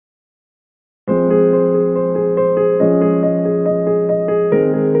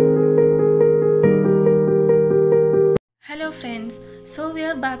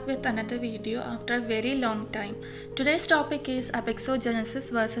back with another video after a very long time. Today's topic is apexogenesis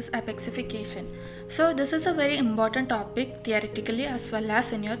versus apexification. So this is a very important topic theoretically as well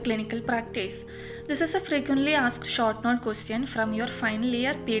as in your clinical practice. This is a frequently asked short note question from your final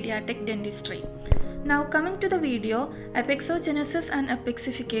year pediatric dentistry. Now coming to the video, apexogenesis and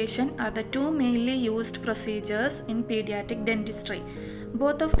apexification are the two mainly used procedures in pediatric dentistry.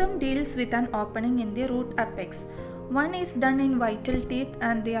 Both of them deals with an opening in the root apex. One is done in vital teeth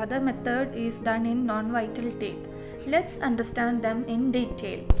and the other method is done in non-vital teeth. Let's understand them in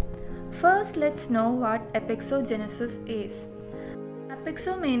detail. First, let's know what apexogenesis is.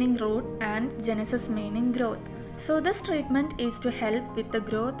 Apexo meaning root and genesis meaning growth. So this treatment is to help with the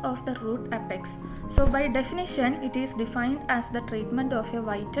growth of the root apex. So by definition, it is defined as the treatment of a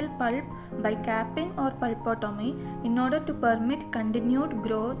vital pulp by capping or pulpotomy in order to permit continued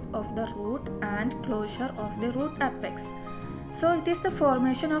growth of the root and closure of the root apex. So it is the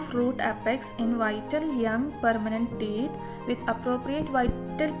formation of root apex in vital young permanent teeth with appropriate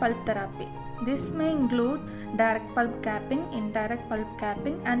vital pulp therapy. This may include direct pulp capping, indirect pulp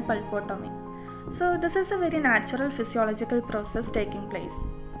capping and pulpotomy. So this is a very natural physiological process taking place.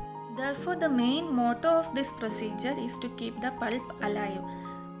 Therefore, the main motto of this procedure is to keep the pulp alive.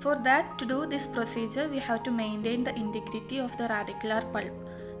 For that, to do this procedure, we have to maintain the integrity of the radicular pulp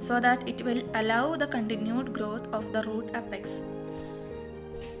so that it will allow the continued growth of the root apex.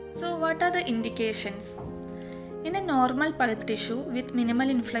 So what are the indications? In a normal pulp tissue with minimal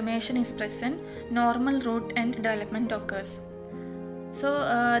inflammation is present, normal root end development occurs.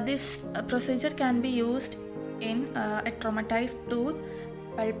 So this procedure can be used in a traumatized tooth,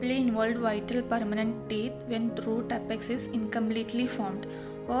 pulpily involved vital permanent teeth when root apex is incompletely formed,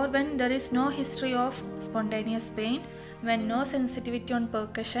 or when there is no history of spontaneous pain, when no sensitivity on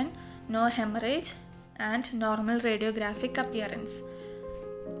percussion, no hemorrhage and normal radiographic appearance.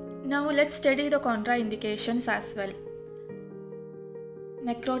 Now let's study the contraindications as well.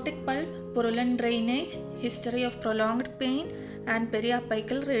 Necrotic pulp, purulent drainage, history of prolonged pain and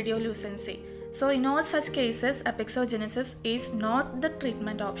periapical radiolucency. So in all such cases, apexogenesis is not the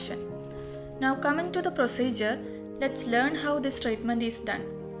treatment option. Now coming to the procedure, let's learn how this treatment is done.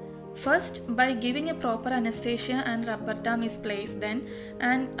 First, by giving a proper anesthesia and rubber dam is placed then,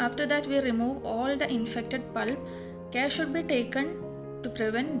 and after that we remove all the infected pulp. Care should be taken to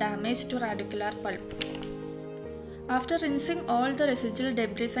prevent damage to radicular pulp. After rinsing all the residual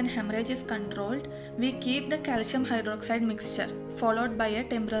debris and hemorrhage is controlled, we keep the calcium hydroxide mixture followed by a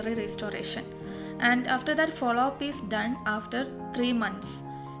temporary restoration. And after that, follow-up is done after 3 months.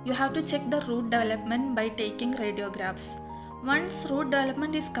 You have to check the root development by taking radiographs. Once root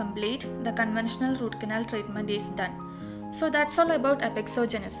development is complete, the conventional root canal treatment is done. So that's all about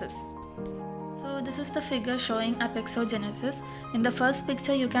apexogenesis. So this is the figure showing apexogenesis. In the first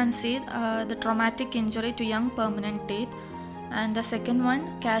picture you can see the traumatic injury to young permanent teeth, and the second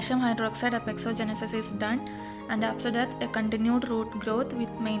one, calcium hydroxide apexogenesis is done, and after that a continued root growth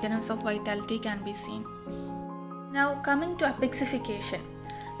with maintenance of vitality can be seen. Now coming to apexification.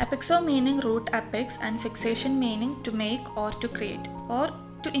 Apexo meaning root apex and fixation meaning to make or to create or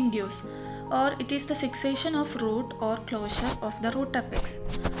to induce, or it is the fixation of root or closure of the root apex.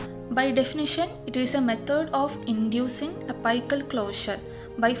 By definition, it is a method of inducing apical closure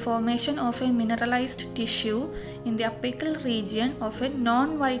by formation of a mineralized tissue in the apical region of a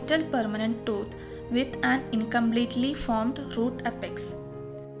non-vital permanent tooth with an incompletely formed root apex.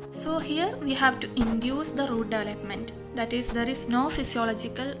 So here we have to induce the root development, that is, there is no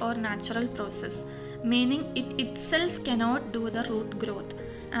physiological or natural process, meaning it itself cannot do the root growth,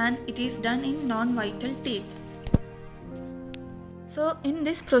 and it is done in non-vital teeth. So in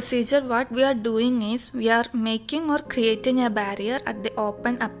this procedure, what we are doing is we are making or creating a barrier at the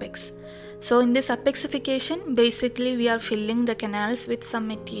open apex. So in this apexification, basically we are filling the canals with some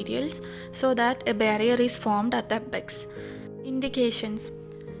materials so that a barrier is formed at the apex. Indications.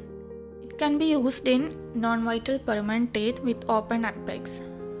 It can be used in non-vital permanent teeth with open apex,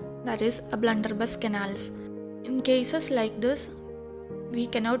 that is a blunderbuss canals. In cases like this, we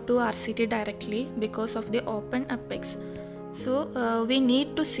cannot do RCT directly because of the open apex. So we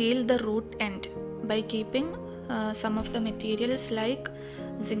need to seal the root end by keeping some of the materials like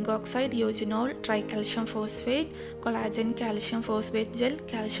zinc oxide, eugenol, tricalcium phosphate, collagen calcium phosphate gel,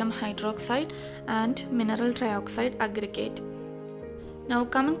 calcium hydroxide and mineral trioxide aggregate. Now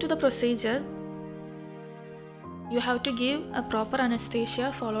coming to the procedure, you have to give a proper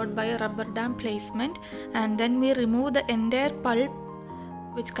anesthesia followed by a rubber dam placement, and then we remove the entire pulp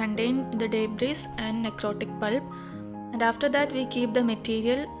which contain the debris and necrotic pulp, and after that we keep the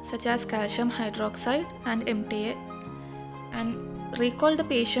material such as calcium hydroxide and MTA, and recall the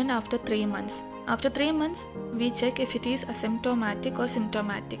patient after 3 months. After 3 months, we check if it is asymptomatic or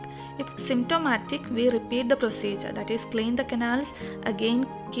symptomatic. If symptomatic, we repeat the procedure, that is clean the canals, again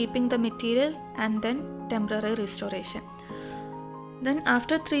keeping the material and then temporary restoration. Then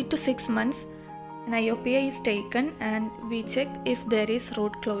after 3 to 6 months, an IOPA is taken and we check if there is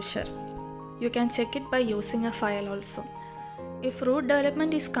root closure. You can check it by using a file also. If root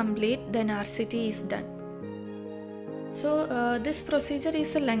development is complete, then RCT is done. So this procedure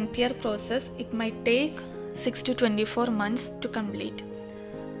is a lengthier process. It might take 6 to 24 months to complete.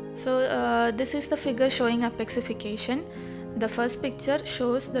 So this is the figure showing apexification. The first picture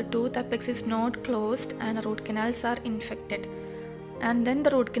shows the tooth apex is not closed and root canals are infected. And then the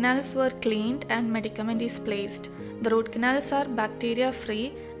root canals were cleaned and medicament is placed. The root canals are bacteria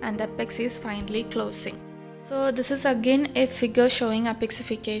free and the apex is finally closing. So this is again a figure showing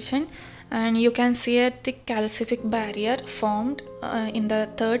apexification, and you can see a thick calcific barrier formed in the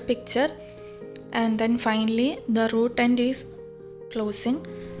third picture, and then finally the root end is closing,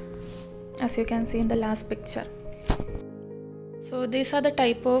 as you can see in the last picture. So these are the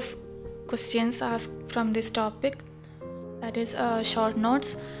type of questions asked from this topic, that is short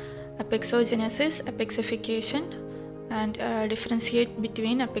notes, apexogenesis, apexification, and differentiate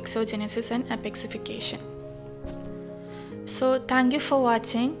between apexogenesis and apexification. So thank you for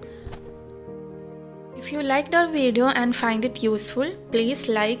watching. If you liked our video and find it useful, please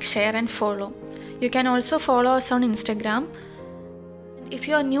like, share and follow. You can also follow us on Instagram. If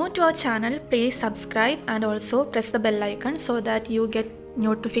you are new to our channel, please subscribe and also press the bell icon so that you get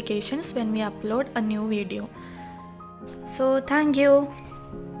notifications when we upload a new video. So thank you.